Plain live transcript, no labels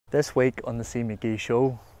This week on the C Magee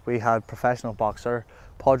Show, we had professional boxer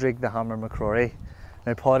Padraig the Hammer McCrory.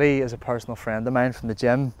 Now, Pody is a personal friend of mine from the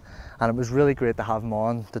gym, and it was really great to have him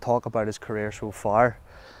on to talk about his career so far.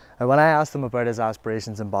 And when I asked him about his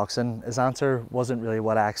aspirations in boxing, his answer wasn't really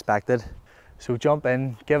what I expected. So jump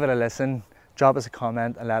in, give it a listen, drop us a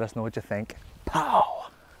comment, and let us know what you think. Pow!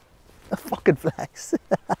 A fucking flex.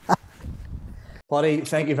 Pody,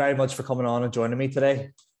 thank you very much for coming on and joining me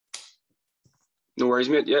today. No worries,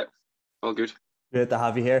 mate. Yeah, all good. Great to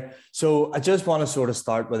have you here. So I just want to sort of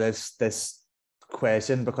start with this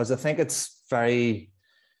question because I think it's very,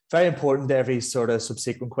 very important to every sort of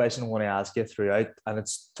subsequent question I want to ask you throughout. And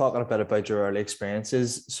it's talking a bit about your early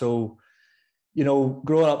experiences. So, you know,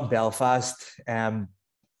 growing up in Belfast,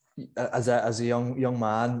 as a young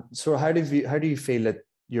man, so how do you feel that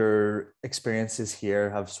your experiences here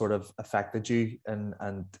have sort of affected you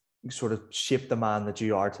and sort of shaped the man that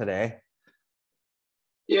you are today?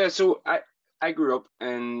 Yeah, so I grew up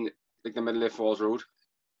in like the middle of Falls Road,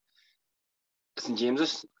 St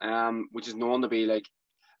James's, which is known to be like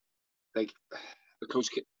a close,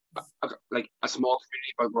 like a small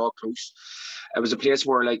community, but we're all close. It was a place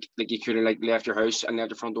where like you could have like left your house and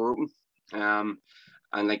left the front door open, and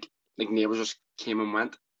like neighbours just came and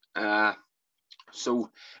went. So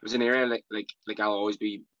it was an area like I'll always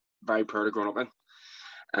be very proud of growing up in.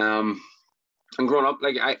 And growing up,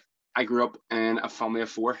 like I grew up in a family of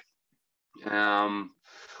four,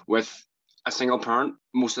 with a single parent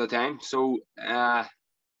most of the time. So,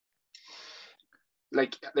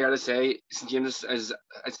 like they are to say, St James is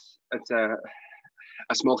it's a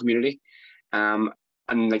small community, and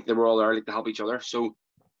like they were all there like to help each other. So,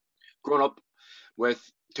 growing up with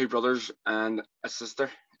two brothers and a sister,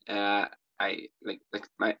 I like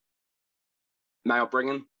my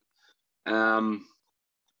upbringing, it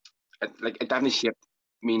definitely shaped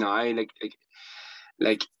me now.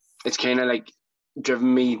 Like it's kind of like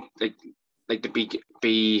driven me like to be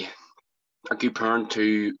a good parent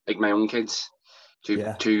to like my own kids, to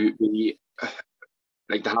be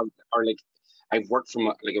like to have, or like I've worked from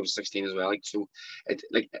like I was 16 as well, like so it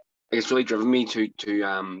like it's really driven me to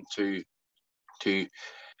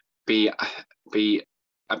be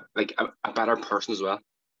a better person as well.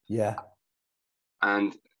 Yeah.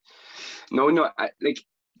 And like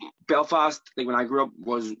Belfast, like when I grew up,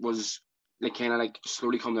 was like kind of like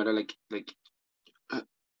slowly coming out of like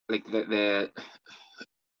the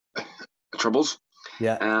troubles.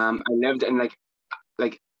 Yeah. I lived in like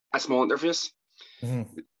a small interface,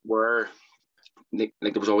 where like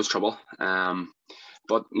there was always trouble.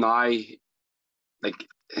 But now like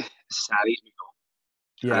society's moved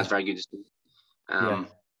on, and it's very good to see.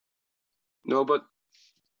 No, but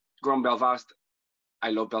growing up in Belfast, I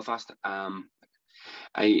love Belfast.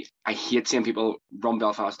 I hate seeing people run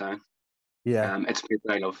Belfast down. It's a place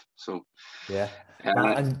that I love. So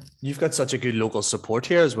and you've got such a good local support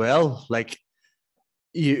here as well. Like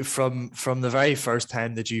you from the very first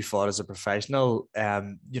time that you fought as a professional,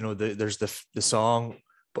 you know, there's the song,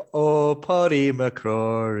 "Oh, Pody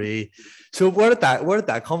McCrory." So where did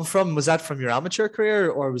that come from? Was that from your amateur career,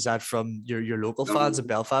 or was that from your local fans in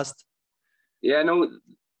Belfast? Yeah, no,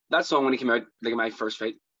 that song when it came out, like my first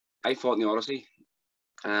fight, I fought in the Odyssey,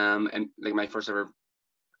 and like my first ever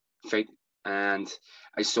fight, and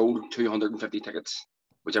I sold 250 tickets,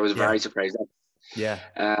 which I was very surprised at. Yeah.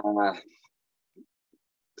 I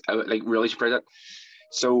was like really surprised at.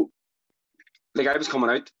 So, like I was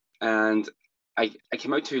coming out, and I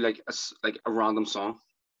came out to like a random song,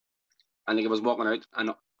 and like I was walking out,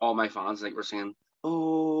 and all my fans like were singing,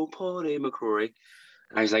 "Oh, Pody McCrory,"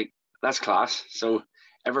 and I was like, "That's class." So,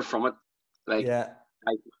 ever from it, like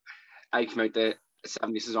I came out to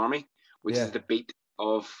Seven Nations Army, which is the beat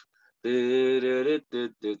of yeah,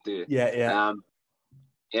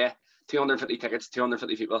 250 tickets,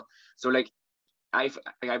 250 people. So like I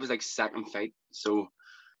was like second fight, so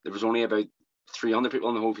there was only about 300 people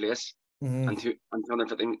in the whole place, and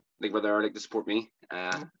 250 like were there like to support me.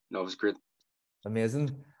 No, it was great.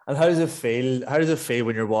 Amazing. And how does it feel? How does it feel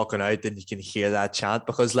when you're walking out and you can hear that chant?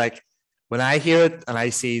 Because like when I hear it and I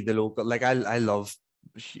see the local, like I love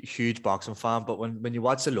huge boxing fan, but when you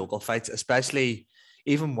watch the local fights, especially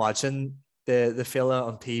even watching the fella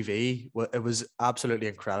on TV, it was absolutely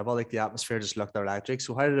incredible. Like the atmosphere just looked electric.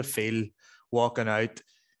 So how did it feel walking out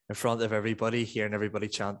in front of everybody, hearing everybody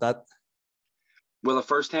chant that? Well, the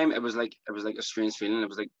first time it was like a strange feeling. It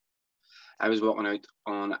was like I was walking out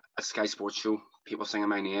on a Sky Sports show, people singing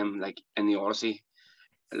my name like in the Odyssey,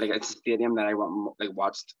 like it's a stadium that I went like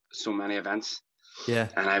watched so many events. Yeah.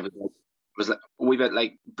 And I was like a wee bit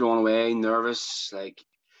like blown away, nervous. Like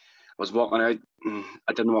I was walking out, and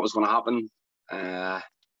I didn't know what was going to happen.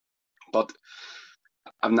 But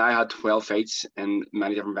I've now had 12 fights in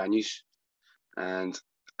many different venues, and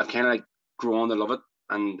I've kind of like grown to love it.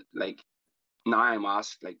 And like now I'm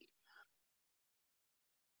asked, like,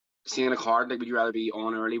 seeing a card, like, would you rather be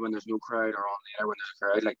on early when there's no crowd or on later when there's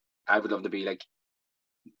a crowd? Like, I would love to be like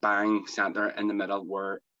bang center in the middle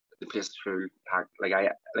where the place is full packed.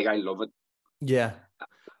 I love it. Yeah.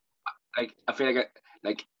 Like, I feel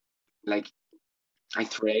like I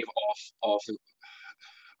thrive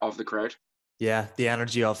off the crowd. Yeah, the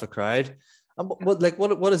energy of the crowd. And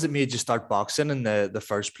what has it made you start boxing in the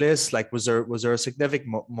first place? Like, was there a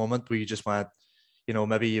significant moment where you just went, you know,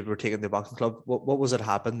 maybe you were taking the boxing club? What was it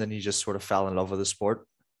happened and you just sort of fell in love with the sport?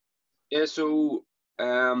 Yeah, so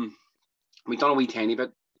we done a wee tiny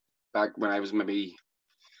bit back when I was maybe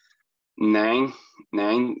nine.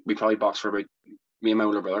 We probably boxed for about, me and my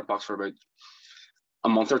older brother boxed for about a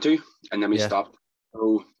month or two, and then we Yeah. stopped.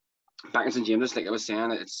 So back in St James's, like I was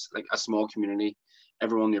saying, it's like a small community.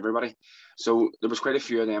 Everyone knew everybody, so there was quite a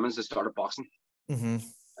few of them that started boxing. Mm-hmm.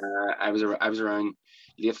 I was around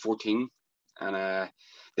late 14, and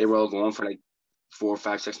they were all going for like 4,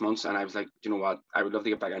 5, 6 months, and I was like, you know what, I would love to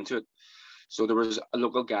get back into it. So there was a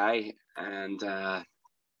local guy, and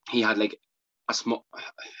he had like a small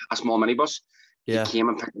minibus. He Yeah. came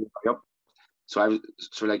and picked me up. So I was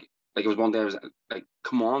like it was one day I was like,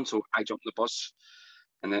 come on. So I jumped in the bus,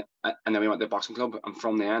 and then we went to the boxing club. And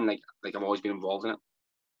from then, like I've always been involved in it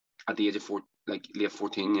at the age of late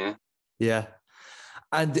 14. Yeah. Yeah.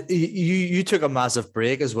 And you took a massive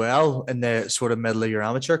break as well in the sort of middle of your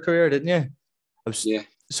amateur career, didn't you? Yeah.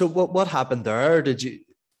 So what happened there? Did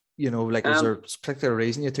you know, like, was there Um. a particular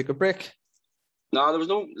reason you took a break? No, there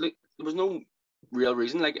was no real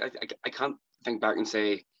reason. Like I can't think back and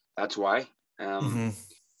say that's why. Mm-hmm.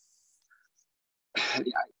 I,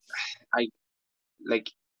 I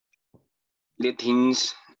like late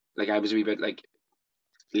teens. Like I was a wee bit like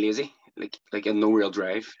lazy, like had no real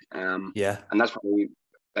drive. Yeah. And that's probably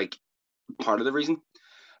like part of the reason.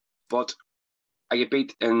 But I get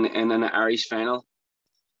beat in an Irish final.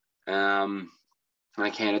 And I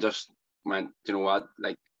kind of just went, you know what,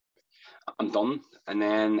 like I'm done. And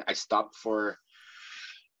then I stopped for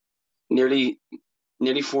nearly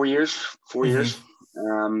 4 years, 4 years,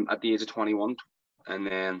 Mm-hmm. at the age of 21. And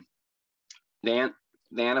then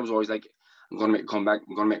then I was always like, I'm gonna make a comeback.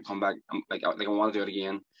 I'm gonna make a comeback. I want to do it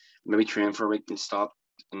again. Maybe train for a week and stop.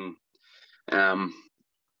 And um,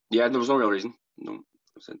 yeah, there was no real reason. No,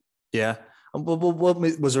 that's it. Yeah. And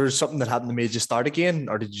was there something that happened that made you start again,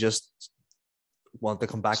 or did you just want to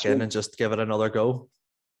come back in Strange, and just give it another go?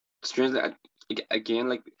 strange that again,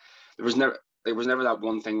 like there was never that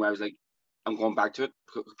one thing where I was like, I'm going back to it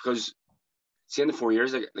because see in the 4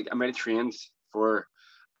 years, like I might have trained for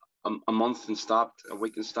a month and stopped, a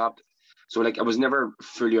week and stopped. So like I was never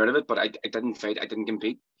fully out of it, but I didn't fight, I didn't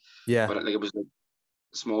compete. Yeah. But like it was like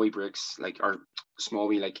small wee breaks, like or small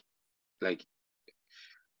wee like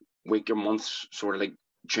week or months sort of like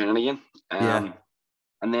training again. Yeah.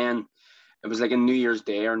 And then it was like a New Year's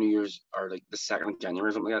Day or New Year's or like the 2nd of January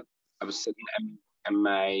or something like that. I was sitting in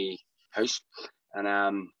my house and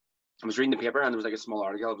I was reading the paper and there was like a small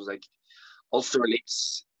article. It was like Ulster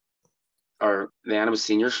elites or then it was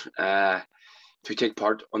seniors to take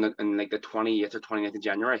part on in like the 28th or 29th of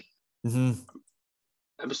January. Mm-hmm.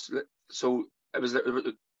 It was so it was I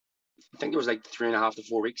think there was like 3.5 to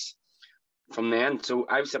 4 weeks from then. So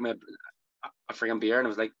I was sitting with a friggin' beer and I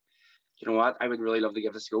was like, you know what, I would really love to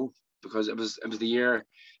give this a go because it was the year, it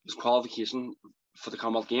was qualification for the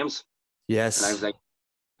Commonwealth Games. And I was Yes. I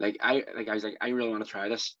was like, I really want to try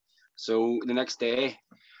this. So the next day,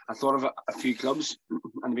 I thought of a few clubs,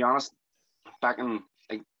 and to be honest, back in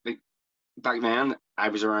like back then, I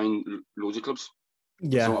was around loads of clubs. So I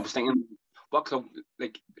Yeah. was thinking, what club there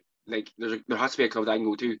has to be a club that I can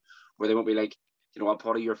go to where they won't be like, you know what,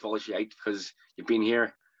 Pody, you're full of shit because you've been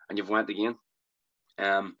here and you've went again.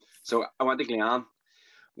 So I went to Glen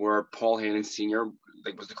where Paul Hayden Senior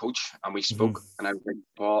like was the coach, and we Mm-hmm. spoke, and I was like,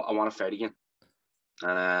 Paul, I want to fight again,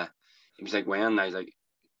 and he was like, when? And I was like,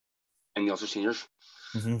 in the Ulster Seniors,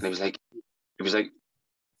 and Mm-hmm. he was like,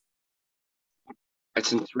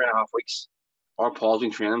 it's in 3.5 weeks. Our Paul's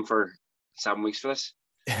been training for 7 weeks for this,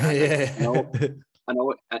 and I was like, Yeah. no, I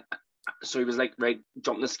know. So he was like, right,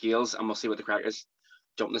 jump in the scales, and we'll see what the crack is.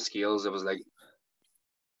 Jump in the scales. It was like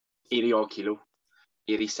 80 odd kilo,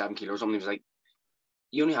 87 kilo or something. He was like,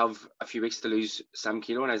 you only have a few weeks to lose 7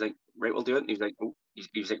 kilo. And I was like, right, we'll do it. And he was like, oh,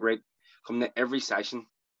 he was like, right, come to every session,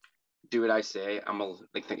 do what I say, and we'll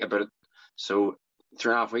like think about it. So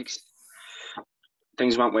 3.5 weeks,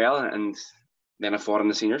 things went well, and then I fought in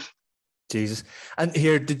the seniors. Jesus. And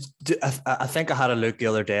here, I think I had a look the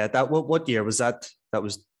other day at that. What year was that? That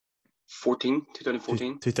was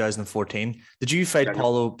 2014. 2014. Did you fight Yeah,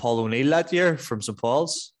 Paul O'Neill that year from St.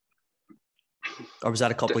 Paul's? Or was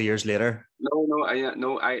that a couple of years later?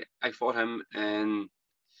 I fought him in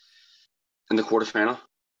the quarterfinal.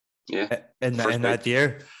 Yeah, In first that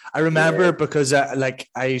year, I remember because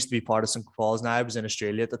I used to be part of St. Paul's, and I was in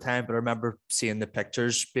Australia at the time. But I remember seeing the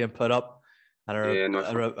pictures being put up, and I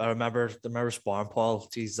remember sparring Paul.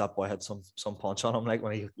 Jeez, that boy had some punch on him, like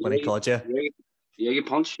when he caught you. Yeah, you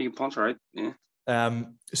punch right. Yeah.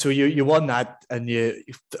 So you won that, and you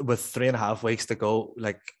with 3.5 weeks to go,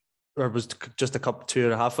 like, or it was just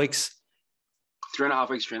 2.5 weeks. 3.5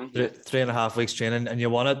 weeks training. 3.5 weeks training, and you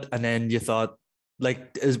won it, and then you thought,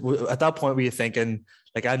 like, at that point were you thinking,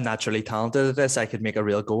 like, I'm naturally talented at this, I could make a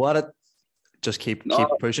real go at it, just keep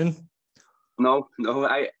pushing? No,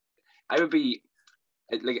 I would be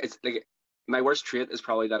it's like my worst trait is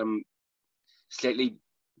probably that I'm slightly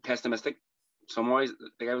pessimistic. So I'm always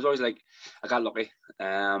like, I was always like, I got lucky.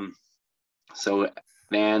 So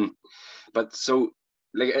then, but so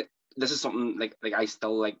like this is something like I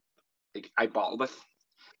still like I battle with.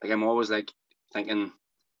 Like I'm always like thinking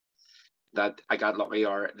that I got lucky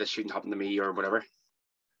or this shouldn't happen to me or whatever.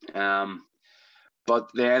 But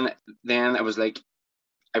then I was like,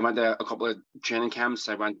 I went to a couple of training camps.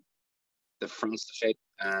 I went to France to fight.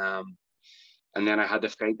 And then I had to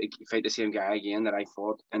fight the same guy again that I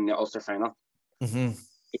fought in the Ulster final. Mm-hmm.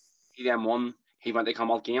 He then won. He went to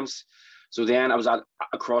Commonwealth Games. So then I was at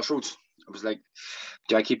a crossroads. I was like,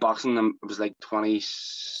 do I keep boxing? I was like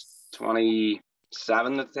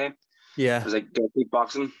 27 at the time. Yeah. I was like, do I keep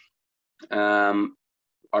boxing?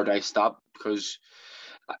 Or do I stop? Because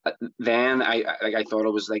then I thought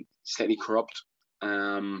it was like slightly corrupt.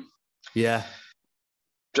 Yeah.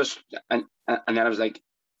 Just and then I was like,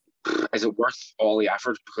 is it worth all the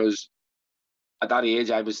effort? Because at that age,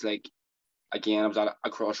 I was like, again, I was at a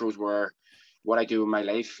crossroads where what I do in my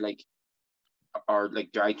life, like, or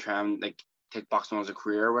like, do I try and like take boxing as a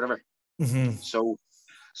career or whatever? Mm-hmm. So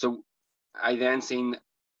I then seen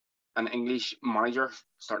an English manager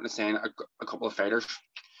starting to sign a couple of fighters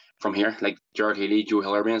from here, like Jared Healy, Joe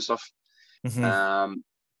Hillerby and stuff. Mm-hmm.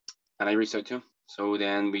 And I reached out to him. So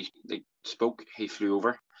then we like spoke. He flew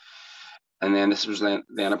over, and then this was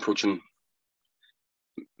then approaching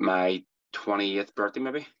my 28th birthday,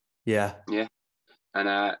 maybe. Yeah. Yeah.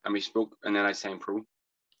 And we spoke, and then I signed pro.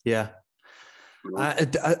 Yeah. You know?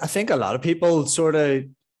 I think a lot of people sort of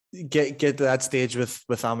get to that stage with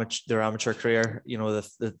their amateur career. You know,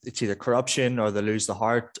 it's either corruption or they lose the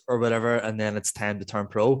heart or whatever, and then it's time to turn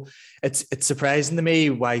pro. It's surprising to me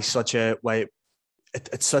why it's such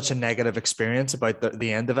a negative experience about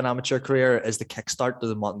the end of an amateur career is the kickstart to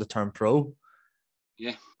them wanting to turn pro.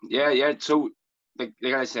 Yeah. So like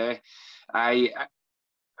I say, I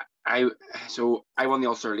won the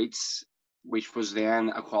Ulster Elites, which was then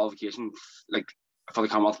a qualification like for the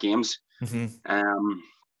Commonwealth Games. Mm-hmm.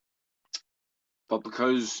 But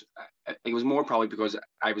because it was more probably because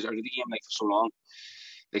I was out of the game like for so long,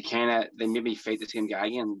 they made me fight the same guy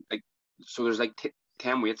again. Like so, there's like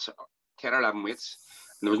 10 weights, 10 or 11 weights,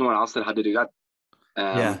 and there was no one else that had to do that.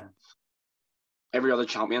 Yeah. Every other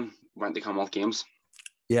champion went to Commonwealth Games.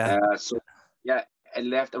 Yeah. So yeah, it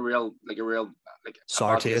left a real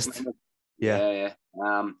sour taste. Yeah.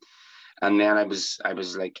 And then I was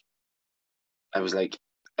like, I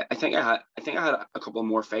think I had a couple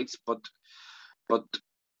more fights, but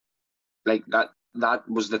like that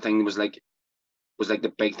was the thing. Was like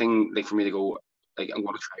the big thing, like for me to go, like I'm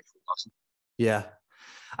going to try for boxing. Yeah.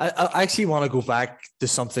 I actually want to go back to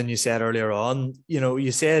something you said earlier on. You know,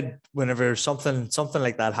 you said whenever something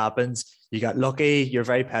like that happens, you got lucky. You're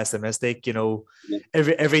very pessimistic. You know, Yeah.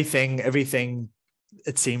 everything.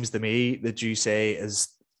 It seems to me that you say is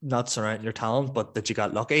not surrounding your talent, but that you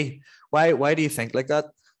got lucky. Why do you think like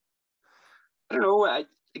that? I don't know.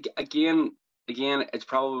 Again, it's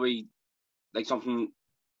probably like something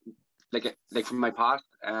like from my past.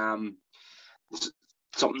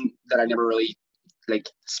 Something that I never really like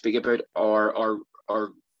speak about or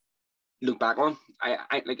look back on.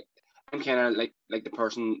 I'm kind of like the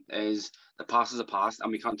person is the past is a past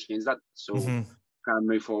and we can't change that. So kind of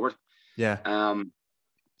move forward. Yeah.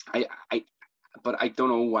 But I don't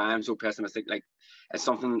know why I'm so pessimistic. Like it's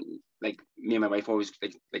something like me and my wife always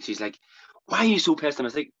like she's like, why are you so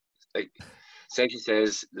pessimistic? Like say she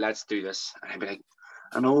says, let's do this. And I'd be like,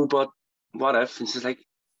 I know, but what if? And she's like,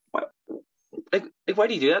 what? Like why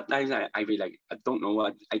do you do that? I'd be like, I don't know.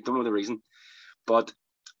 I don't know the reason. But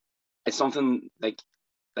it's something like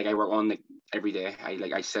I work on like every day.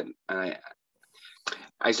 I sit and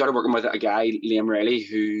I started working with a guy, Liam Riley,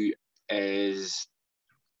 who is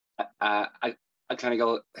a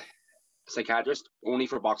clinical psychiatrist only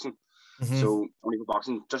for boxing. Mm-hmm. So only for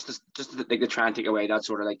boxing, just like to try and take away that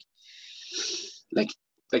sort of like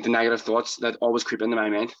the negative thoughts that always creep into my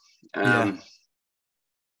mind. Yeah.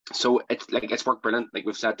 So it's worked brilliant. Like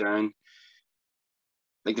we've sat down,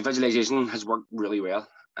 like the visualization has worked really well.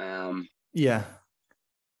 Yeah.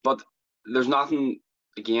 But there's nothing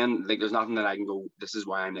again, like there's nothing that I can go, this is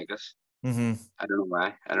why I'm like this. Mm-hmm. I don't know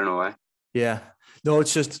why. I don't know why. Yeah. No,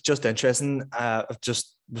 it's just interesting.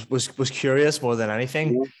 Just was curious more than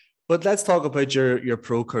anything. Yeah. But let's talk about your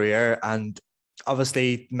pro career. And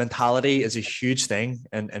obviously mentality is a huge thing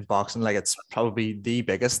in boxing. Like it's probably the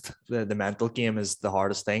biggest. The mental game is the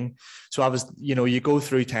hardest thing. So you go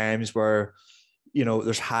through times where,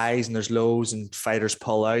 there's highs and there's lows and fighters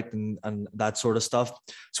pull out and that sort of stuff.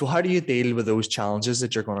 So how do you deal with those challenges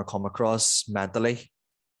that you're going to come across mentally?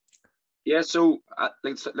 Yeah, so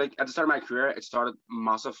like at the start of my career, it started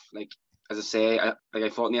massive. Like as I say, I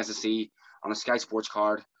fought in the SSC on a Sky Sports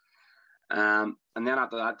card, and then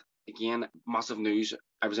after that, again, massive news.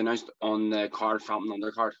 I was announced on the card, Frampton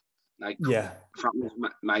undercard. Like Yeah. Frampton is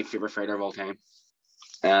my favorite fighter of all time,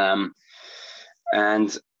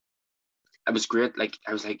 and it was great. Like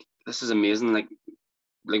I was like, this is amazing. Like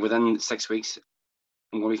within 6 weeks,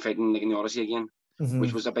 I'm going to be fighting like in the Odyssey again, which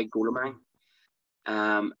Mm-hmm. was a big goal of mine.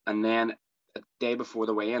 And then a day before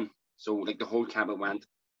the weigh-in, so like the whole camp went.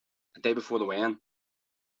 A day before the weigh-in,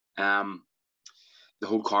 the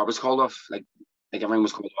whole car was called off. Like everything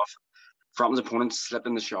was called off. Frampton's opponent slipped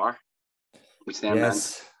in the shower, which then meant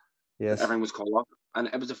Yes. Yes. everything was called off. And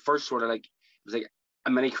it was the first sort of like, it was like a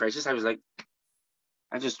mini crisis. I was like,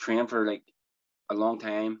 I just trained for like a long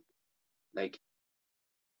time, like,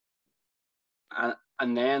 and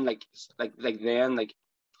then then like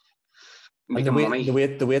And the making weight, the money.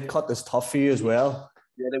 weight, the weight cut is tough for you as well.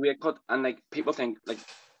 Yeah, the weight cut, and like people think like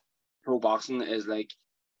pro boxing is like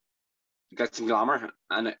got some glamour,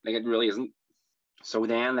 and like it really isn't. So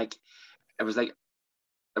then like it was like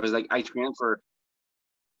I trained for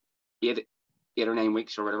eight eight or 9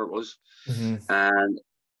 weeks or whatever it was, Mm-hmm.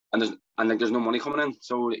 and there's no money coming in.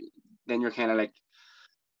 So then you're kind of like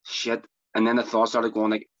shit, and then the thought started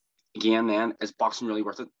going like again. Then is boxing really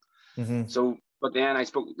worth it? Mm-hmm. So, but then I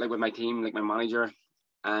spoke like with my team, like my manager,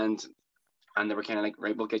 and they were kind of like,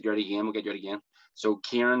 right, we'll get you out again, we'll get you out again. So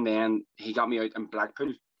Kieran then he got me out in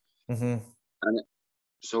Blackpool, Mm-hmm. and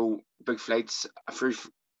so big flights for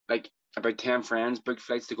like about 10 friends, big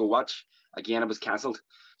flights to go watch. Again, it was cancelled.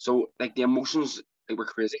 So like the emotions they were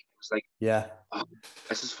crazy. It was like, Yeah. oh,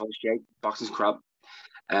 this is full shit. Boxing's crap.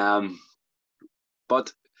 Um,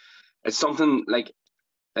 but it's something like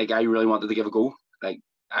I really wanted to give a go. Like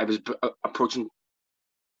I was approaching,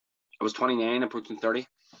 I was 29, approaching 30,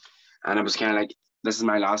 and I was kind of like, this is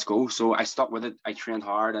my last go. So I stuck with it. I trained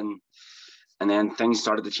hard, and then things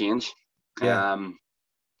started to change. Yeah.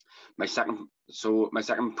 My second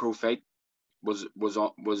pro fight was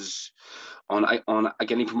on a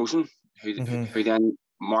Guinea promotion. Mm-hmm. Who then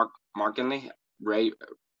Mark Guinea, Ray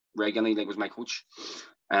Guinea, like was my coach.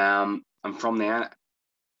 And from there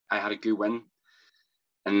I had a good win,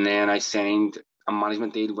 and then I signed a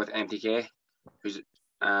management deal with MTK, who's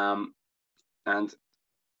and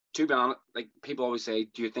to be honest, like people always say,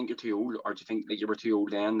 do you think you're too old, or do you think like you were too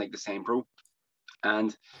old then, like the same pro?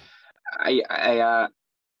 And I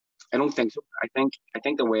don't think so. I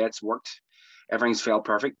think the way it's worked, everything's felt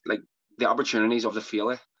perfect. Like the opportunities of the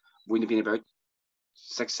field wouldn't have been about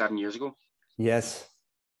 6, 7 years ago. Yes.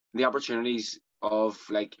 The opportunities of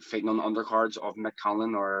like fighting on undercards of Mick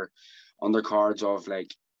Conlon or undercards of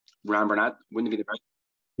like Ryan Burnett wouldn't have been about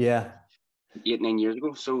Yeah. 8, 9 years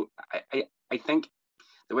ago. So I think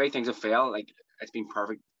the way things have felt, like it's been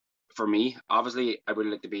perfect for me. Obviously, I would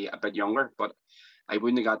like to be a bit younger, but I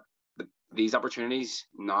wouldn't have got these opportunities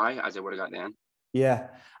now as I would have got then. Yeah.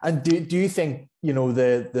 And do you think,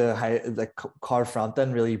 the Car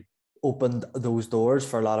Frampton really opened those doors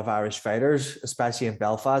for a lot of Irish fighters, especially in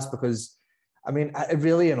Belfast? Because I mean, it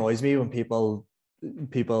really annoys me when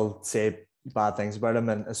people say bad things about him,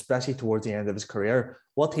 and especially towards the end of his career.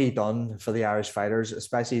 What he done for the Irish fighters,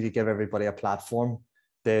 especially to give everybody a platform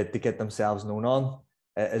to get themselves known on,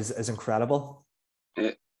 is incredible.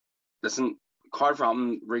 Uh, Listen, Carl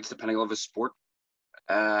Frampton reached the pinnacle of his sport,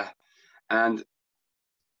 and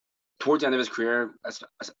towards the end of his career,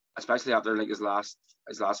 especially after like his last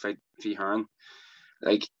fight, Fee Hearn,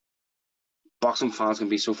 like boxing fans can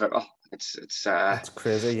be so fickle. It's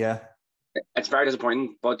crazy, yeah. It's very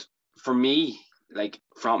disappointing. But for me, like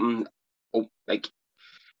Frampton, oh, like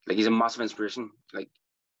he's a massive inspiration. Like,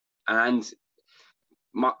 and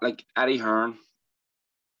like Eddie Hearn,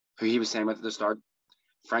 who he was saying with at the start,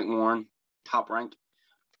 Frank Warren, top rank,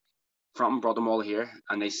 from brought them all here,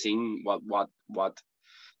 and they seen what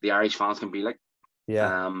the Irish fans can be like.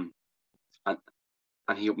 Yeah.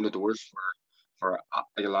 And he opened the doors for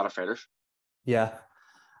like a lot of fighters. Yeah.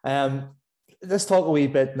 Let's talk a wee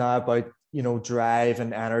bit now about, you know, drive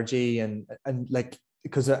and energy and like,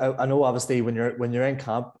 because I know obviously when you're in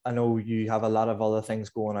camp, I know you have a lot of other things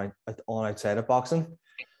going on outside of boxing.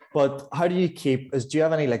 But how do you do you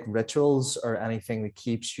have any like rituals or anything that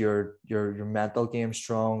keeps your mental game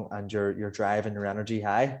strong and your drive and your energy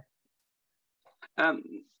high?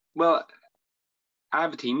 Well, I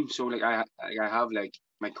have a team, so like I have like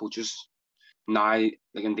my coaches now,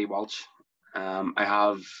 like in D Walsh. I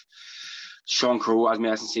have Sean Crowe as my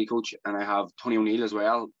S&C coach, and I have Tony O'Neill as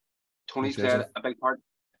well. Tony's played a big part.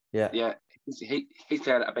 Yeah, he's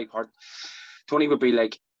played a big part. Tony would be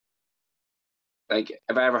like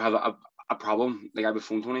if I ever have a problem, like I would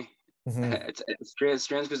phone Tony. Mm-hmm. It's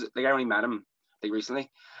strange because like I only met him like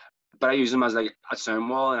recently, but I use him as like a sound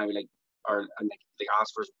wall, and I would like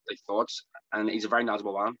ask for like thoughts, and he's a very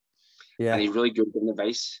knowledgeable man. Yeah, and he's really good at giving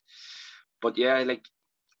advice. But yeah, like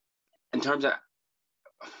in terms of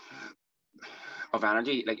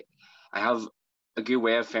energy, like I have a good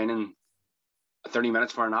way of finding 30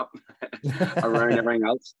 minutes for a nap around everything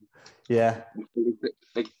else. Yeah,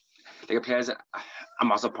 like it plays a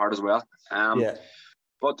massive part as well. Yeah.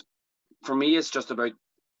 But for me, it's just about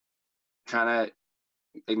trying to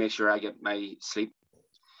like make sure I get my sleep,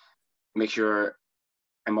 make sure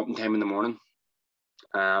I'm up in time in the morning.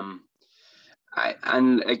 I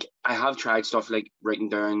have tried stuff like writing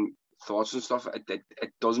down thoughts and stuff. It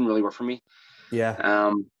doesn't really work for me.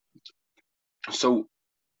 Yeah. So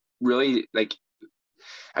really, like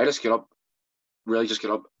I just get up,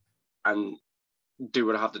 and do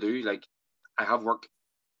what I have to do. Like I have work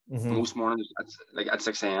Mm-hmm. most mornings at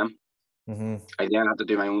 6 a.m. Mm-hmm. I then have to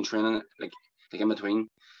do my own training, like in between.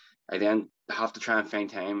 I then have to try and find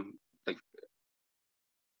time, like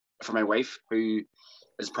for my wife, who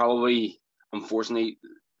is probably, unfortunately,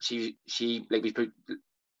 she like we put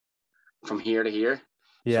from here to here.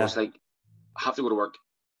 Yeah. So it's like I have to go to work.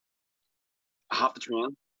 I have to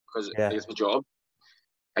train because Yeah. it's my job.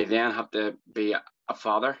 I then have to be a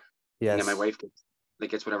father. Yes. And then my wife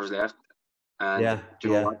gets whatever's left. And Yeah. do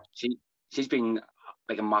you know what? She's been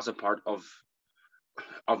like a massive part of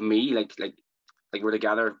me. Like we're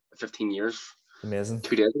together 15 years. Amazing.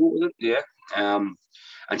 2 days ago, was it? Yeah.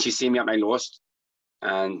 And she's seen me at my lowest,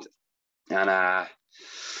 and like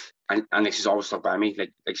she's always stuck by me.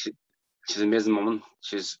 Like she's an amazing woman.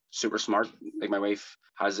 She's super smart. Like my wife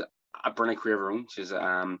has a brilliant career of her own. She's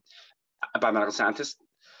a biomedical scientist.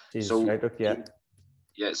 She's so right. Yeah.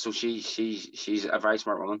 So she's a very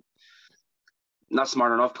smart woman. Not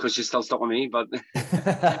smart enough because she's still stuck with me, but,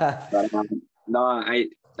 no, I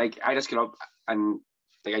just get up and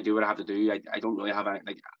like I do what I have to do. I don't really have any,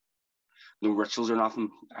 like no rituals or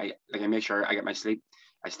nothing. I make sure I get my sleep.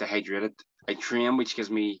 I stay hydrated. I train, which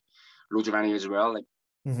gives me loads of energy as well. Like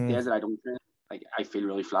Mm-hmm. days that I don't train, like I feel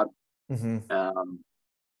really flat. Mm-hmm.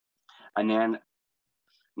 And then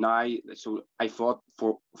now, so I fought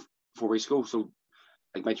 4 weeks ago. So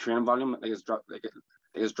like my training volume it's dropped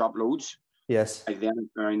loads. Yes. I then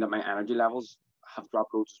found that my energy levels have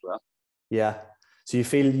dropped loads as well. Yeah. So you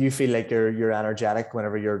feel like you're energetic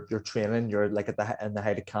whenever you're training. You're like in the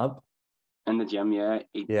height of camp. In the gym, yeah.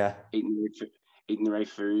 Eating the right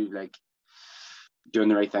food, like doing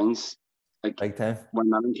the right things. Like big time.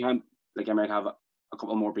 when I'm in camp, like I might have a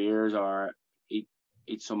couple more beers or eat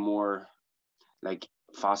some more like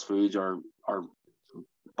fast foods or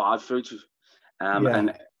bad foods.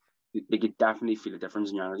 And you could definitely feel a difference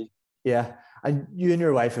in your energy. Yeah. And you and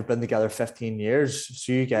your wife have been together 15 years.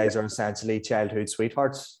 So you guys are essentially childhood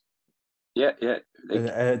sweethearts. Yeah.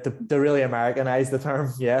 To really Americanize the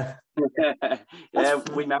term. Yeah. Yeah,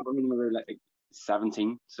 we met when we were like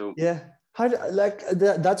 17. So yeah.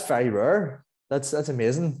 That's very rare. That's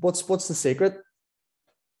amazing. What's the secret?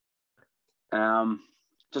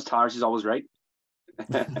 Just Tara, she's always right.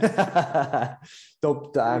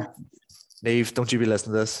 Don't Neve, don't you be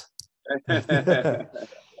listening to this.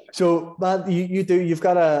 So man, you've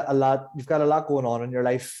got a lot going on in your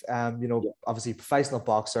life. Obviously professional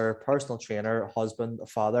boxer, personal trainer, husband, a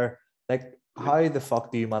father. Like how the fuck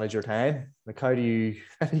do you manage your time? Like how do you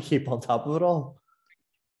keep on top of it all?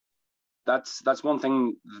 That's one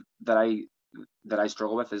thing that I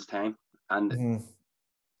struggle with is time. And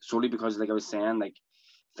solely because like I was saying, like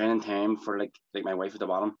finding time for like my wife at the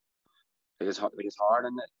bottom. It's hard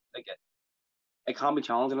and it can be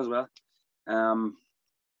challenging as well.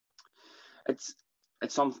 It's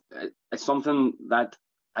it's something that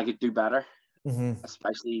I could do better,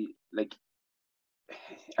 especially like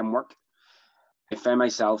in work. I find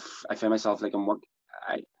myself like in work,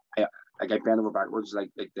 I like I bend over backwards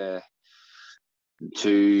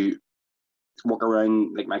to work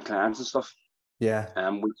around like my clients and stuff. Yeah.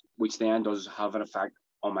 Which then does have an effect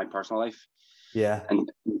on my personal life. Yeah.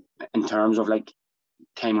 And in terms of like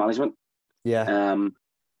time management. Yeah.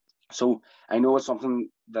 So I know it's something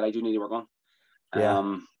that I do need to work on.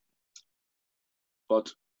 Yeah.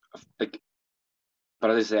 But like,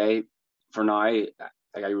 but as I say, for now, like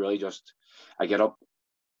I really just I get up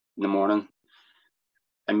in the morning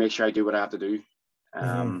and make sure I do what I have to do.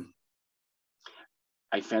 I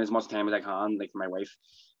spend as much time as I can, like for my wife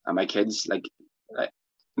and my kids. Like, it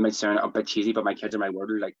might sound a bit cheesy, but my kids are my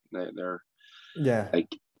world. Like they're Yeah.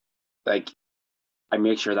 like I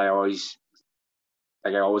make sure that I always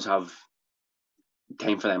have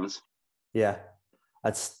time for them. Yeah.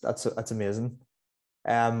 That's amazing.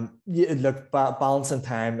 Yeah, look, balancing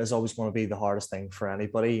time is always going to be the hardest thing for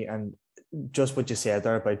anybody. And just what you said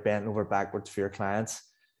there about bending over backwards for your clients,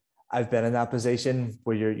 I've been in that position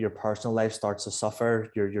where your personal life starts to suffer,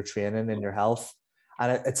 your training and your health,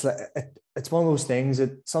 and it's one of those things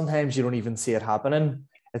that sometimes you don't even see it happening.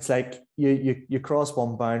 It's like you cross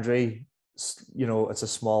one boundary, it's a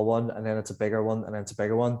small one, and then it's a bigger one, and then it's a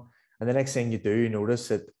bigger one, and the next thing you do, you notice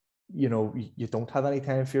that you don't have any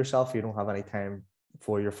time for yourself, you don't have any time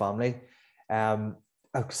for your family.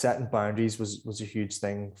 Setting boundaries was a huge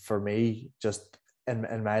thing for me, just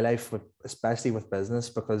in my life, especially with business,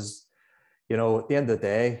 because at the end of the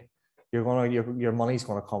day, your money's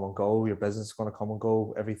gonna come and go, your business is gonna come and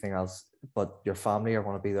go, everything else, but your family are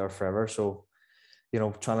gonna be there forever. So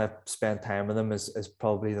trying to spend time with them is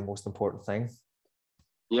probably the most important thing.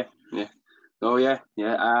 Yeah. Oh yeah.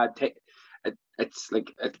 It's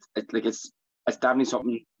definitely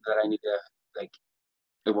something that I need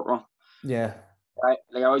to work on. Yeah. I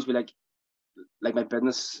always be like my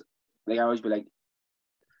business. Like I always be like,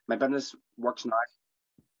 my business works now,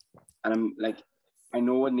 and I'm like, I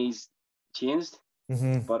know it needs changed,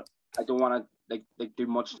 but I don't want to like do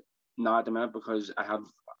much now at the minute because I have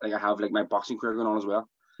like my boxing career going on as well.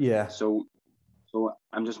 Yeah. So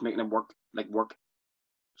I'm just making it work.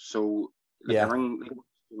 So like Yeah. everything, like,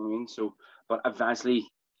 you know what I mean. So, but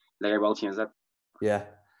eventually, like I will change that. Yeah.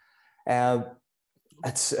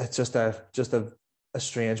 It's just a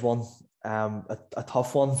strange one, a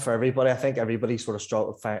tough one for everybody. I think everybody sort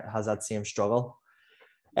of has that same struggle.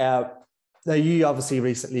 Now you obviously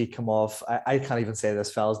recently come off. I can't even say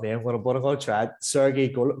this fella's name, but I'm going to try it. Sergey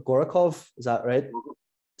Gorakov, is that right?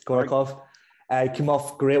 Gorakov. Came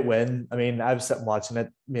off great win. I mean, I was sitting watching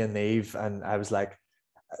it, me and Neve, and I was like,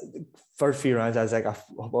 first few rounds, I was like, I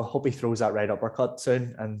hope he throws that right uppercut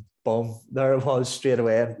soon, and boom, there it was straight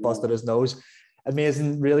away and busted his nose.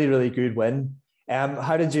 Amazing, really, really good win.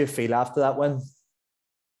 How did you feel after that win?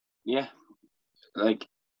 Yeah, like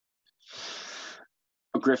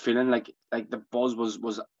a great feeling. Like the buzz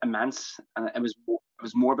was immense, and it was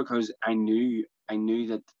more because I knew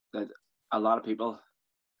that a lot of people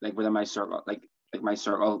like within my circle, like my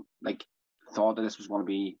circle, like thought that this was going to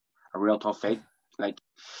be a real tough fight. Like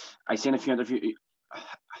I seen a few interviews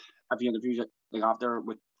like after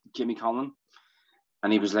with Jimmy Conlon,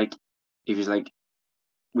 and he was like, we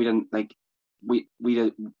didn't like we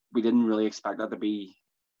didn't really expect that to be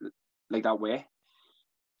like that way.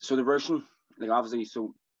 So the Russian, like obviously,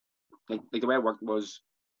 so like the way it worked was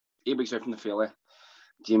 8 weeks out from the failure,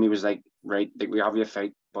 Jamie was like, right, like we have you a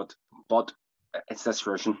fight, but it's this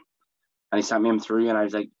Russian, and he sent me him through, and I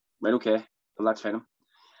was like, right, okay, well let's fight him.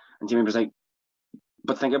 And Jamie was like,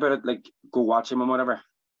 but think about it, like go watch him and whatever.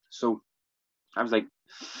 So I was like,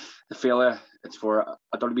 the failure, it's for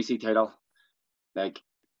a WBC title, like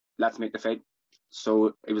let's make the fight.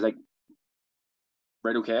 So it was like,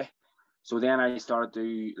 right, okay. So then I started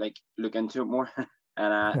to like look into it more,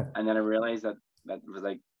 and then I realized that it was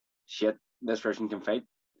like, shit, this person can fight.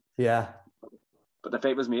 Yeah. But the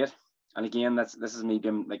fight was made, and again, this is me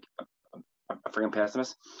being like a freaking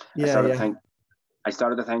pessimist. Yeah. I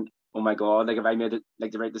started to think, oh my god, like if I made it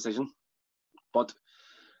like the right decision, but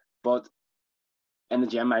in the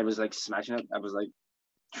gym I was like smashing it. I was like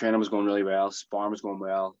training was going really well, sparring was going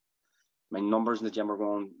well. My numbers in the gym were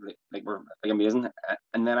going were like amazing,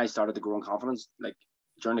 and then I started to grow in confidence like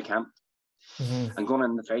during the camp and going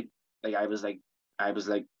in the fight. Like I was like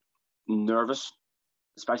nervous,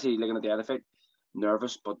 especially looking at the other fight,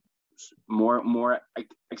 nervous, but more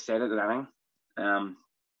excited than anything.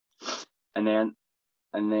 And then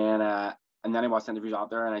I watched interviews out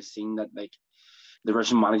there, and I seen that like the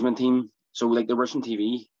Russian management team. So like the Russian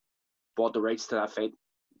TV, bought the rights to that fight.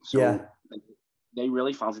 So Yeah. like, they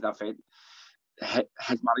really fancied that fight.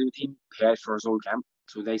 His management team paid for his whole camp,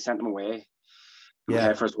 so they sent him away and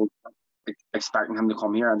paid for his whole camp, like, expecting him to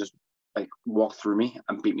come here and just like walk through me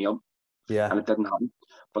and beat me up. Yeah. And it didn't happen.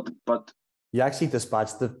 But you actually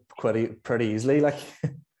dispatched it pretty easily. Like,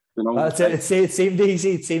 you know, it seemed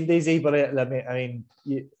easy. It seemed easy, but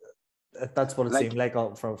that's what it seemed like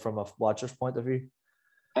from a watcher's point of view.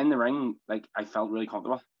 In the ring, like I felt really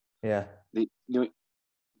comfortable. Yeah. The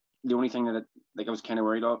only thing that like I was kind of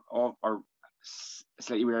worried of or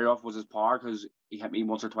slightly wary of was his power, because he hit me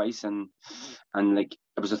once or twice and like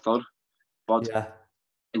it was a thud. But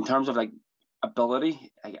in terms of like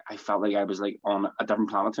ability, I felt like I was like on a different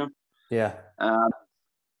planet to him. Yeah.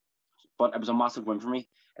 But it was a massive win for me.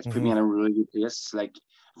 It's put me in a really good place. Like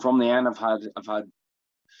from the end, I've had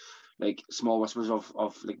like small whispers of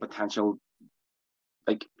like potential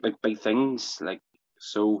like big things. Like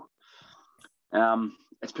so,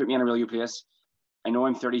 it's put me in a really good place. I know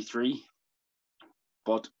I'm 33,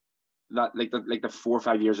 but that like the 4 or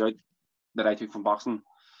 5 years out that I took from boxing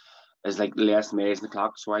is like less Mays in the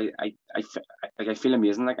clock. So I feel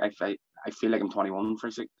amazing. Like I feel like I'm 21 for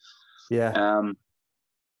a sec. Yeah.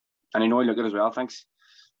 And I know I look good as well. Thanks.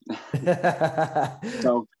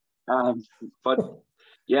 So, but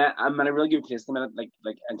yeah, I'm in a really good place at the minute. Like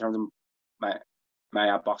in terms of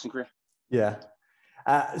my boxing career. Yeah.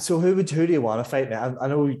 So who do you want to fight now? I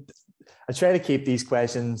know I try to keep these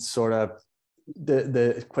questions sort of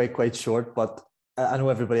the quite short, but I know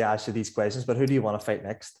everybody asks you these questions. But who do you want to fight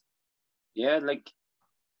next? Yeah, like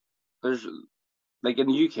there's like in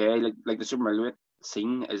the UK, like the super middleweight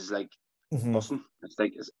scene is like awesome. It's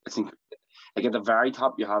like it's like at the very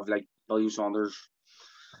top you have like Billy Saunders,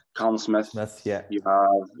 Colin Smith. Yeah. You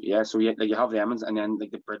have so you have them, and then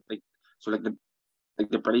like the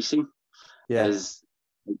British scene is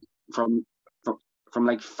from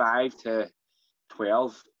like 5 to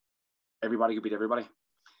 12. Everybody could beat everybody.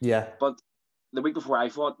 Yeah. But the week before I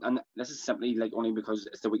fought, and this is simply like only because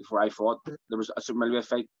it's the week before I fought, there was a super middleweight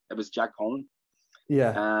fight. It was Jack Cohn.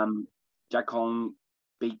 Yeah. Jack Cohn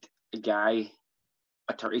beat a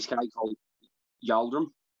Turkish guy called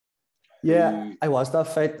Yaldrum. Yeah, I watched that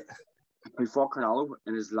fight. He fought Canelo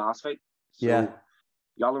in his last fight. So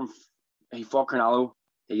Yaldrum, he fought Canelo.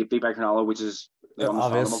 He get beat by Canelo, which is like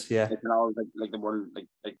obvious. Yeah. Like Canelo, like the world, like.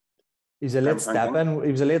 He was a late step in.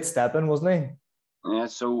 He was a late step in, wasn't he? Yeah.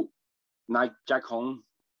 So now Jack Cohn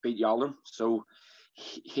beat Yaldrum. So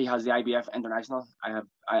he has the IBF International. I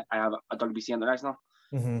have a WBC International.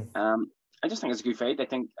 I just think it's a good fight. I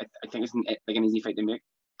think it's like an easy fight to make.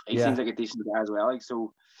 He seems like a decent guy as well. Like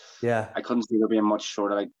so. Yeah. I couldn't see there being much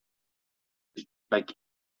sort of like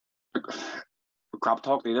crap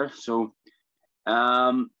talk either. So,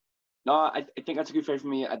 no, I think that's a good fight for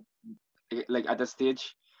me at this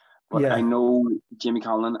stage. But I know Jamie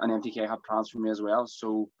Conlon and MTK have plans for me as well.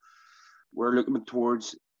 So we're looking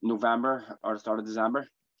towards November or the start of December.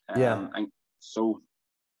 And so,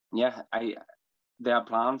 yeah, they have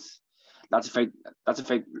plans. That's a fight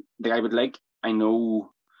that I would like. I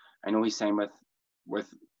know he's signed with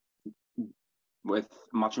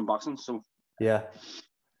Matchroom Boxing. So there's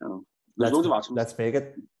loads of options. Let's make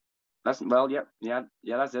it. That's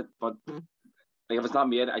that's it. But like if it's not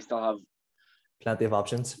made, I still have plenty of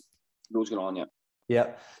options. Loads going on,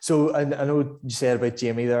 yeah. So I know you said about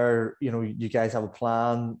Jamie there. You know, you guys have a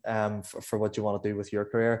plan for what you want to do with your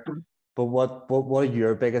career. But what are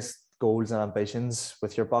your biggest goals and ambitions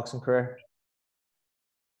with your boxing career?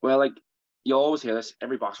 Well, like you always hear this.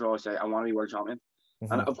 Every boxer always say, "I want to be world champion,"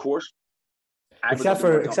 and of course, except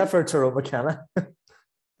for Tyrone McKenna,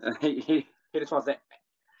 he just wants to.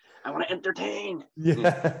 I want to entertain.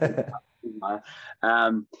 Yeah.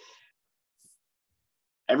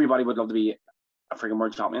 Everybody would love to be a freaking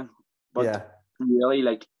world champion, but really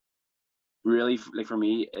for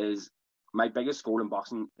me is my biggest goal in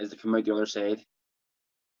boxing is to come out the other side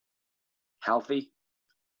healthy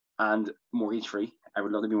and mortgage free. I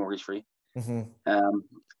would love to be mortgage free.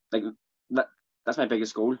 Like that's my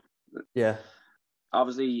biggest goal. Yeah.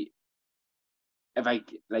 Obviously, if I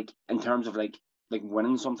like in terms of like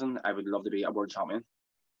winning something, I would love to be a world champion.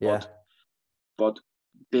 Yeah. But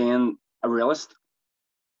being a realist,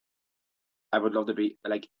 I would love to be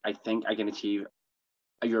like I think I can achieve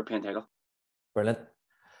a European title. Brilliant.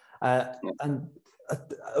 And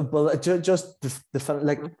well, just the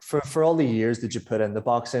like for all the years that you put into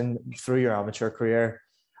boxing through your amateur career,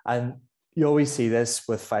 and you always see this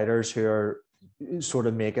with fighters who are sort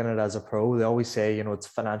of making it as a pro. They always say, you know, it's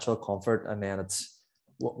financial comfort, and then it's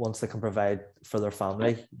once they can provide for their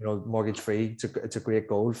family, you know, mortgage free. It's a great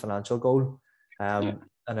goal, financial goal. And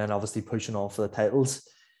and then obviously pushing on for the titles.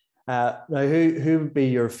 Now, who would be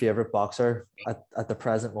your favorite boxer at the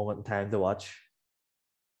present moment in time to watch?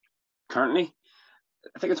 Currently,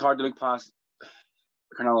 I think it's hard to look past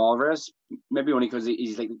Canelo Alvarez, maybe only because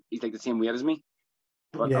he's like the same weight as me.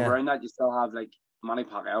 But Yeah, around that, you still have like Manny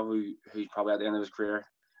Pacquiao, who's probably at the end of his career.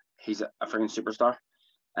 He's a freaking superstar.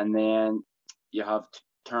 And then you have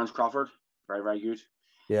Terence Crawford, very, very good.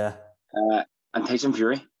 yeah. And Tyson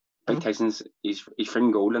Fury. Big Tyson's he's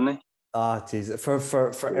freaking gold, isn't he? Ah, geez.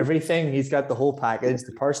 For everything, he's got the whole package: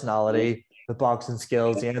 the personality, the boxing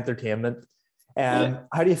skills, the entertainment. Yeah.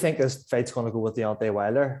 How do you think this fight's going to go with Deontay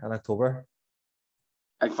Wilder in October?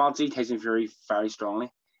 I fancy Tyson Fury very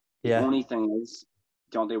strongly. The Yeah, only thing is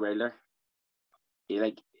Deontay Wilder,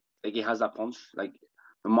 he he has that punch. Like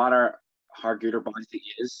no matter how good or bad he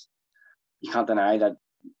is, you can't deny that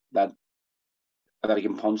that he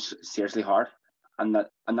can punch seriously hard. And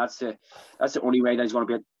that's the only way that he's going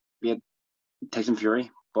to be at Tyson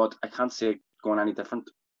Fury. But I can't see it going any different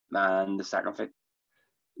than the second fight.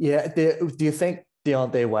 yeah. Do you think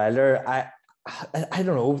Deontay Wilder? I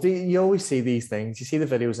don't know. You always see these things. You see the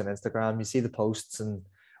videos on Instagram. You see the posts and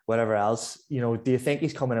whatever else. Do you think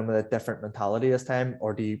he's coming in with a different mentality this time,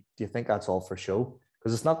 or do you think that's all for show?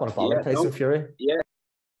 Because it's not going to bother Yeah, Tyson no, Fury. yeah,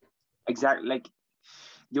 exactly. Like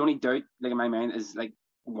the only doubt, like in my mind, is like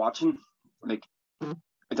watching like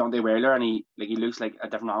Deontay Wilder, and he looks like a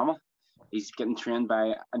different animal. He's getting trained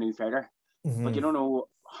by a new fighter, but you Mm-hmm. don't know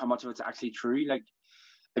how much of it's actually true. Like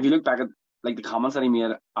if you look back at like the comments that he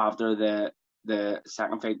made after the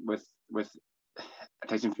second fight with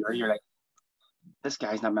Tyson Fury, you're like, this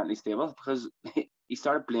guy's not mentally stable because he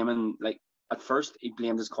started blaming like at first he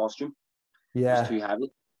blamed his costume was Yeah, too heavy,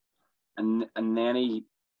 and then he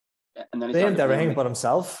started blamed to blame everything like but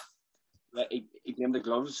himself. he blamed the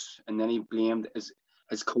gloves, and then he blamed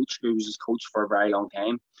his coach, who was his coach for a very long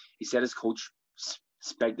time. He said his coach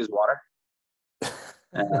spiked his water.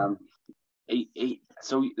 Um,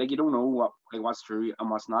 so like you don't know what's true and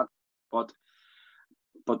what's not, but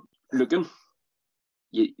but looking,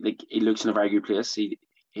 like he looks in a very good place.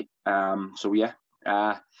 So yeah,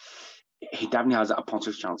 he definitely has a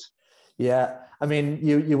puncher's chance. Yeah, I mean,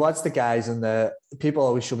 you watch the guys and the people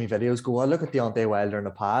always show me videos. Go, oh, look at Deontay Wilder in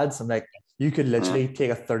the pads. I'm like, you could literally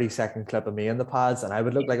take a 30-second clip of me in the pads, and I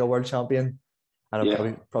would look like a world champion, and I'd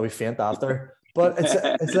Yeah, probably faint after. But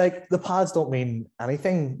it's like the pads don't mean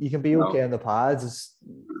anything. You can be no, okay in the pads.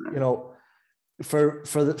 You know, for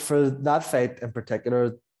that fight in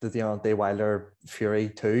particular, the Deontay Wilder Fury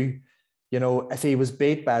 2, if he was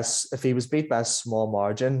beat by a small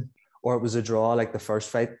margin, or it was a draw like the first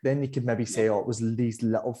fight, then you could maybe yeah, say, oh, it was these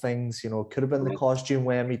little things, it could have been the costume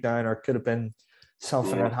weighing me down, or it could have been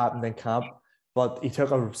something yeah, that happened in camp. But he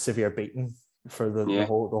took a severe beating for the yeah,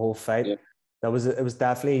 whole fight. yeah, It was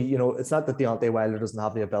definitely, it's not that Deontay Wilder doesn't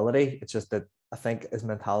have the ability, it's just that I think his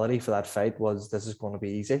mentality for that fight was, this is going to be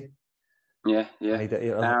easy. yeah, And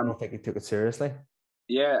yeah. I don't think he took it seriously.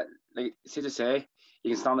 Yeah, like see to say,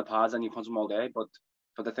 you can stand the pads and you punch them all day, but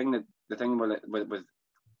the thing with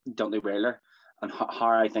Deontay Wilder and how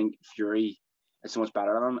I think Fury is so much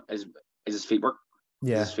better than him is his feet work. Is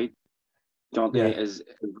Yeah. his feet. Deontay Yeah. is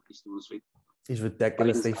on his feet, He's but he can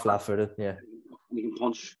ridiculously stand flat footed. Yeah. and he can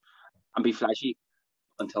punch and be flashy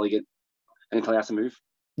until until he has to move.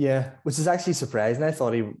 Yeah. Which is actually surprising. I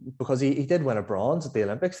thought because he did win a bronze at the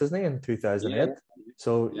Olympics, doesn't he, in Yeah, 2008?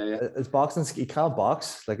 So yeah, yeah. his boxing, he can't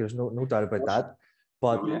box. Like, there's no doubt Of about course. that.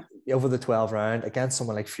 But Oh yeah, over the 12 round against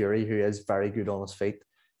someone like Fury, who is very good on his feet,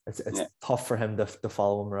 it's yeah, tough for him to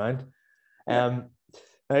follow him around. yeah. Um,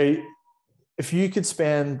 Now, if you could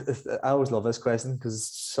spend, I always love this question because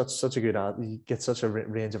it's such a good answer. You get such a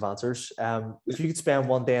range of answers. If you could spend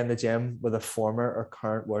one day in the gym with a former or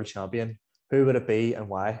current world champion, who would it be and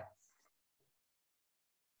why?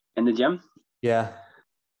 In the gym. Yeah,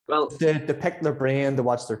 Well, to pick their brain, to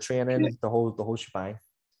watch their yeah, training, the whole shebang.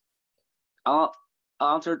 I'll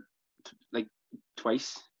answer like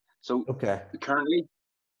twice. So Okay.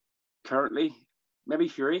 currently, maybe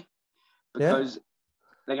Fury, Yeah. because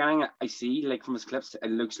like anything I see like from his clips,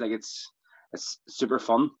 it looks like it's super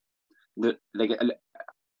fun. The like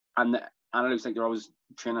and it looks like they're always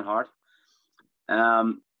training hard.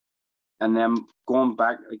 Um, and then going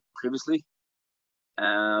back like previously,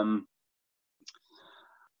 um,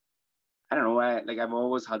 I don't know. Like I've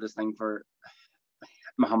always had this thing for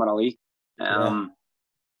Muhammad Ali. Yeah. Um,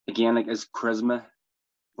 again, like his charisma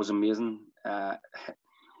was amazing.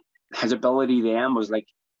 His ability then was like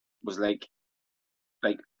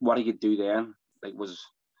what he could do then like was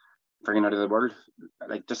freaking out of the world.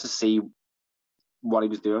 Like just to see what he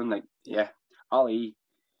was doing, like yeah, Ali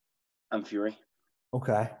and Fury.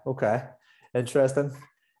 Okay. Interesting.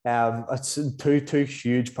 It's two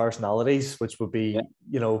huge personalities, which would Yeah,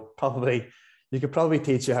 be, probably you could probably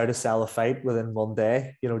teach you how to sell a fight within one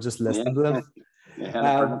day, just yeah, listening to them. yeah, no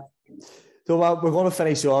problem. Um, so we're going to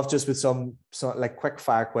finish off just with some like quick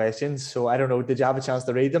fire questions. So I don't know, did you have a chance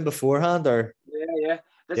to read them beforehand or? Yeah, yeah.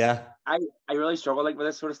 This Yeah. I really struggle like with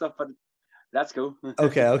this sort of stuff, but let's go.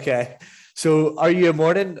 Okay. So are you a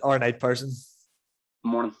morning or a night person?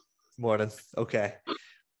 Morning. Morning. Okay.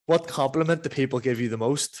 What compliment do people give you the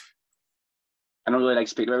most? I don't really like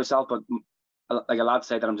speaking about myself, but like a lot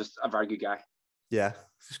say that I'm just a very good guy. Yeah,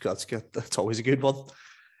 that's good. That's always a good one.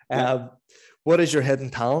 Yeah. Um, what is your hidden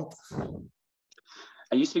talent?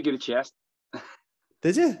 I used to be good at chess.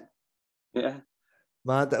 Did you? Yeah.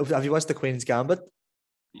 Man, have you watched The Queen's Gambit?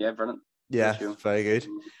 Yeah, brilliant. Yeah, Great show. very good.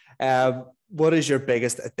 What is your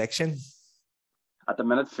biggest addiction? At the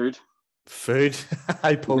minute, food. Food.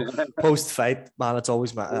 I post fight, man. It's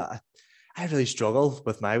always I really struggle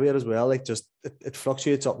with my weight as well. Like just it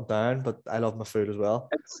fluctuates up and down, but I love my food as well.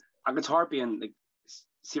 It's hard being like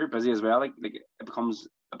super busy as well. Like it becomes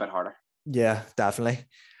a bit harder. Yeah, definitely.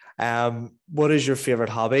 What is your favorite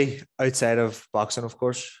hobby outside of boxing, of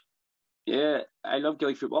course? Yeah, I love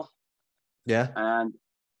Gaelic football, Yeah, and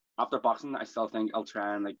after boxing, I still think I'll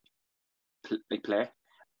try and play,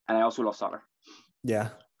 and I also love soccer. yeah.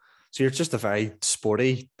 So you're just a very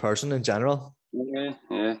sporty person in general. Yeah.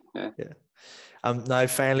 Yeah. Now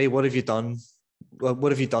finally, what have you done?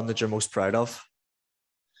 What have you done that you're most proud of?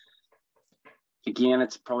 Again,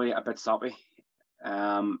 it's probably a bit soppy,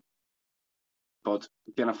 but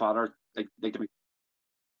being a father, like to be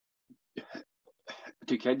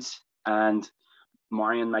two kids and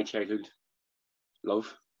marrying my childhood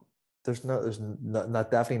love. There's not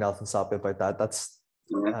definitely nothing sloppy about that.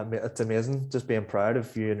 Yeah, It's amazing just being proud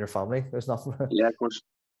of you and your family. There's nothing. yeah, of course.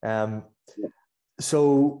 um, Yeah.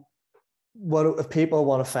 so what if people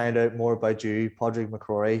want to find out more about you, Padraig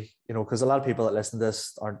McCrory? Because a lot of people that listen to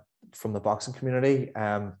this aren't from the boxing community.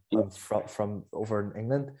 Yeah. And from over in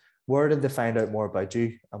England. Where did they find out more about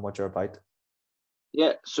you and what you're about?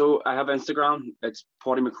 Yeah, so I have Instagram. It's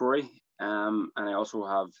Pody McCrory, and I also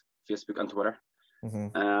have Facebook and Twitter.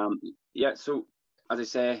 Mm-hmm. Yeah, so as I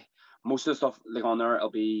say, most of the stuff like on there,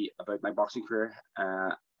 will be about my boxing career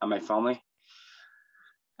and my family.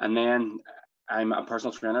 And then I'm a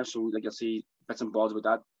personal trainer, so like you'll see bits and bobs with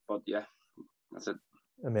that. But yeah, that's it.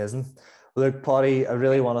 Amazing. Well, look, Pody, I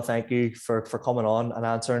really want to thank you for coming on and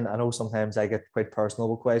answering. I know sometimes I get quite personal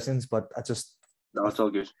with questions, but No, it's all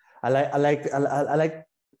good. I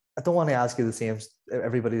don't want to ask you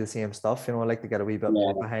everybody the same stuff. I like to get a wee bit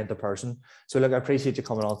more Yeah, behind the person. So look, I appreciate you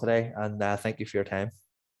coming on today and thank you for your time.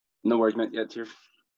 no worries, mate. Yeah, cheers.